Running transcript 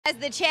As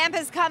the champ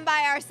has come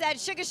by our set,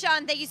 Sugar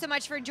Sean, thank you so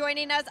much for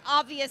joining us.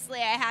 Obviously,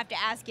 I have to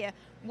ask you,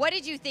 what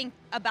did you think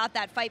about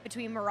that fight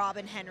between Merab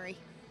and Henry?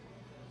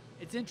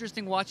 It's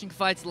interesting watching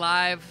fights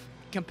live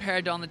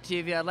compared to on the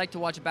TV. I'd like to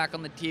watch it back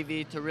on the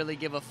TV to really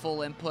give a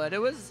full input. It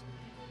was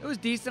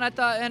decent. I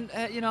thought, and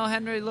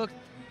Henry looked.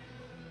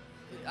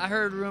 I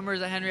heard rumors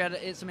that Henry had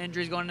some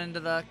injuries going into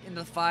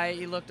the fight.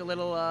 He looked a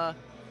little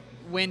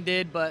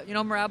winded, but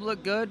Merab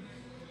looked good.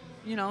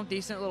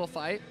 Decent little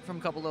fight from a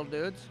couple little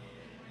dudes.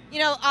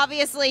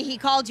 Obviously he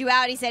called you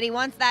out. He said he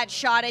wants that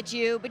shot at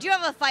you, but you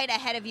have a fight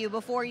ahead of you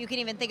before you can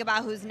even think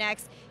about who's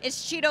next.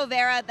 It's Chito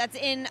Vera. That's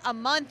in a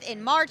month,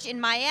 in March,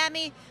 in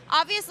Miami.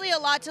 Obviously a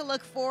lot to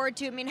look forward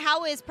to. I mean,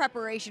 how is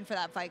preparation for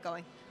that fight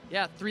going?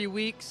 Yeah, 3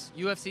 weeks,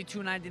 UFC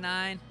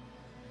 299.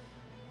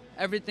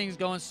 Everything's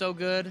going so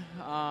good.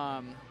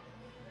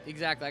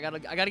 Exactly. I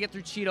gotta get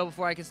through Chito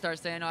before I can start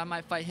saying, I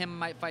might fight him,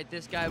 I might fight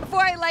this guy.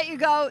 Before I let you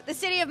go, the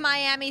city of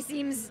Miami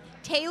seems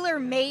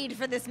tailor-made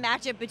for this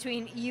matchup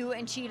between you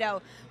and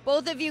Chito.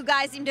 Both of you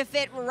guys seem to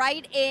fit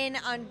right in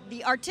on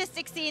the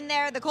artistic scene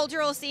there, the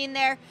cultural scene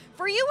there.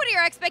 For you, what are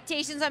your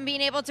expectations on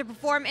being able to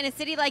perform in a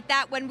city like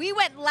that? When we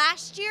went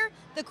last year,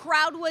 the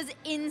crowd was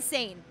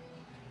insane.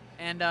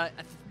 And I'm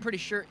pretty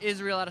sure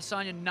Israel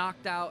Adesanya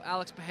knocked out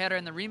Alex Pereira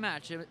in the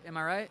rematch. Am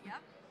I right? Yep.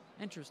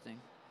 Interesting.